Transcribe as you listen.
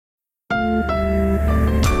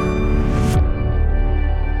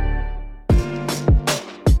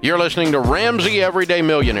You're listening to Ramsey Everyday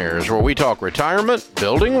Millionaires, where we talk retirement,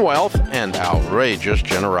 building wealth, and outrageous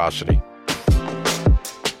generosity.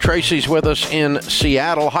 Tracy's with us in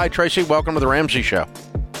Seattle. Hi, Tracy. Welcome to the Ramsey Show.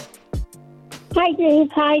 Hi, Dave.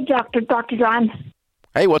 Hi, Dr. John.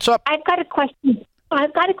 Hey, what's up? I've got a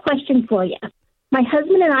question for you. My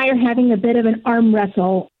husband and I are having a bit of an arm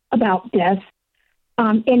wrestle about this.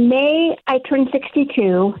 In May, I turned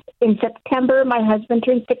 62. In September, my husband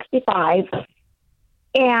turned 65.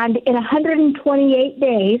 And in 128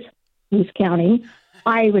 days, who's counting,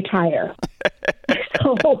 I retire.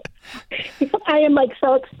 So I am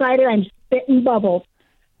so excited. I'm spitting bubbles.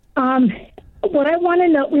 What I want to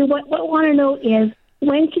know, what I want to know is,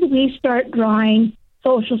 when should we start drawing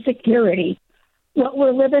Social Security? What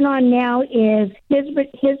we're living on now is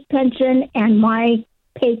his pension and my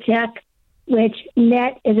paycheck, which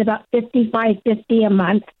net is about $55.50 a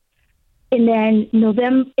month. And then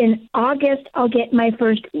in August, I'll get my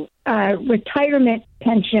first retirement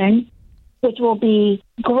pension, which will be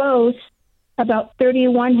gross about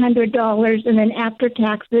 $3,100, and then after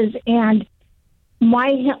taxes and my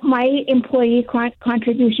employee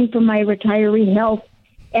contribution for my retiree health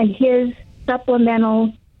and his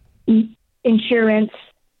supplemental insurance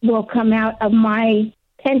will come out of my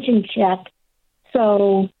pension check.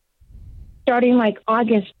 So starting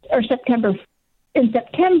August or September, in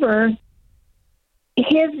September,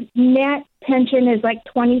 his net pension is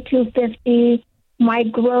 $2,250. My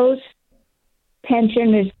gross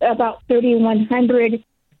pension is about $3,100.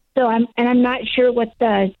 So I'm not sure what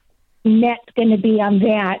the net's going to be on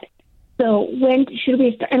that. So when should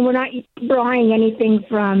we start? And we're not drawing anything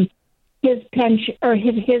from his pension or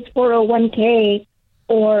his 401k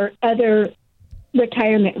or other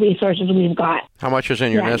retirement resources we've got. How much is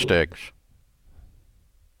in your nest eggs?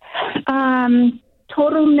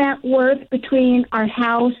 Total net worth between our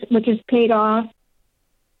house, which is paid off,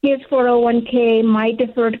 his 401k, my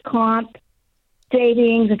deferred comp,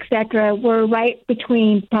 savings, etc., we're right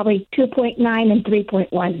between probably 2.9 and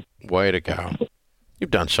 3.1. Way to go!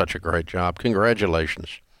 You've done such a great job.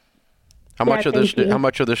 Congratulations. How much of this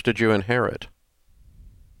did you inherit?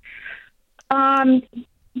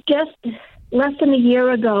 Just less than a year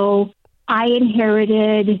ago, I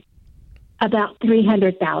inherited about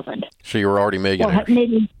 $300,000. So you were already millionaires. Well,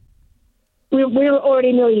 maybe we were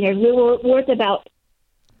already millionaires. We were worth about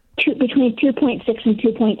between 2.6 and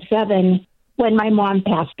 2.7 when my mom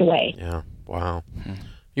passed away. Yeah. Wow.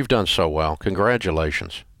 You've done so well.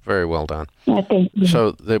 Congratulations. Very well done. Yeah, thank you.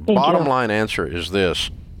 So the bottom line answer is this: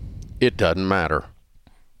 it doesn't matter.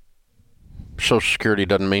 Social Security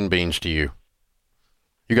doesn't mean beans to you.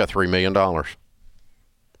 You got $3 million.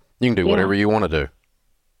 You can do whatever you want to do.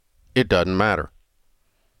 It doesn't matter.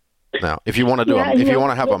 Now, if you want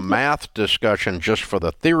to have a math discussion just for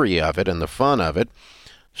the theory of it and the fun of it,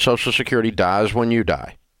 Social Security dies when you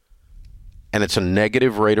die. And it's a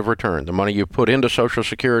negative rate of return. The money you put into Social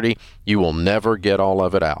Security, you will never get all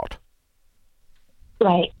of it out.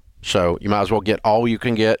 Right. So you might as well get all you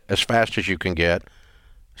can get as fast as you can get.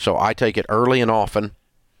 So I take it early and often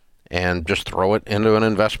and just throw it into an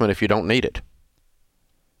investment if you don't need it.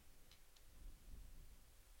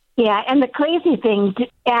 Yeah, and the crazy thing, to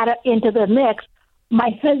add into the mix,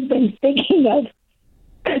 my husband's thinking of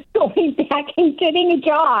going back and getting a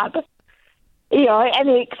job. I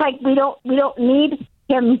mean, it's like we don't need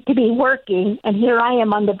him to be working, and here I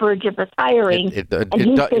am on the verge of retiring.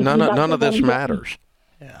 None of this matters.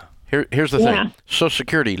 Yeah. Here's the thing: Social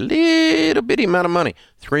Security, little bitty amount of money,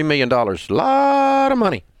 $3 million, a lot of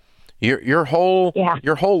money. Your whole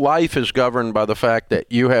life is governed by the fact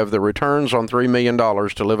that you have the returns on $3 million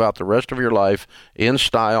to live out the rest of your life in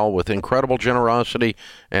style, with incredible generosity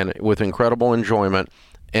and with incredible enjoyment.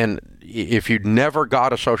 And if you never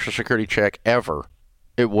got a Social Security check ever,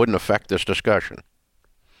 it wouldn't affect this discussion.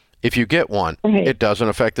 If you get one, it doesn't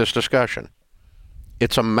affect this discussion.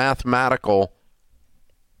 It's a mathematical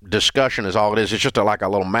discussion is all it is. It's just like a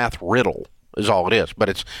little math riddle is all it is.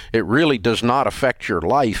 But it really does not affect your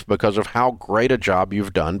life because of how great a job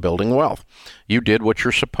you've done building wealth. You did what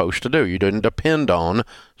you're supposed to do. You didn't depend on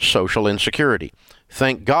social insecurity.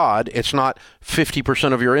 Thank God it's not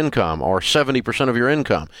 50% of your income or 70% of your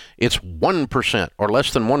income. It's 1% or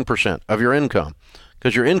less than 1% of your income,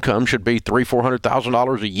 because your income should be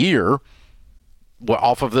 $300,000-$400,000 a year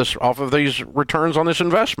off of these returns on these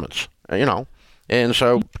investments, And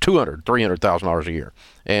so $300,000 a year.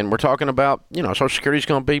 And we're talking about, Social Security is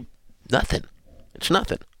going to be nothing. It's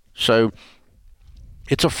nothing. So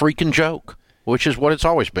it's a freaking joke, which is what it's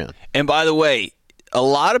always been. And by the way, a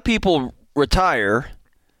lot of people retire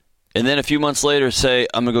and then a few months later say,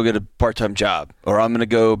 I'm going to go get a part-time job, or I'm going to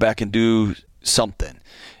go back and do something.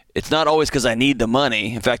 it's not always because I need the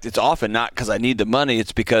money. In fact, it's often not because I need the money.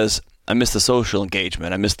 It's because I miss the social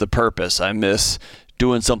engagement. I miss the purpose. I miss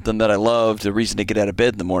doing something that I love, the reason to get out of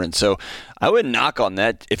bed in the morning. So I wouldn't knock on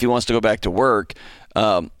that if he wants to go back to work.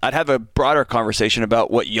 I'd have a broader conversation about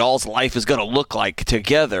what y'all's life is going to look like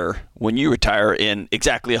together when you retire in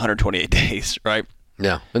exactly 128 days, right?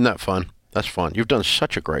 Yeah. Isn't that fun? That's fun. You've done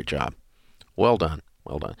such a great job. Well done.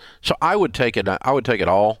 Well done. So I would take it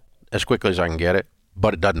all as quickly as I can get it,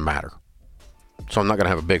 but it doesn't matter. So I'm not going to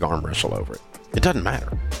have a big arm wrestle over it. It doesn't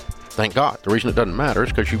matter. Thank God. The reason it doesn't matter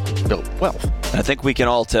is because you built wealth. I think we can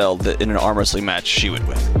all tell that in an arm wrestling match, she would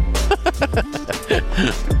win.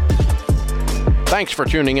 Thanks for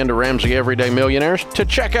tuning in to Ramsey Everyday Millionaires. To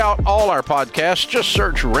check out all our podcasts, just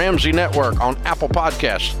search Ramsey Network on Apple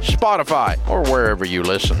Podcasts, Spotify, or wherever you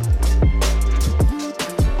listen.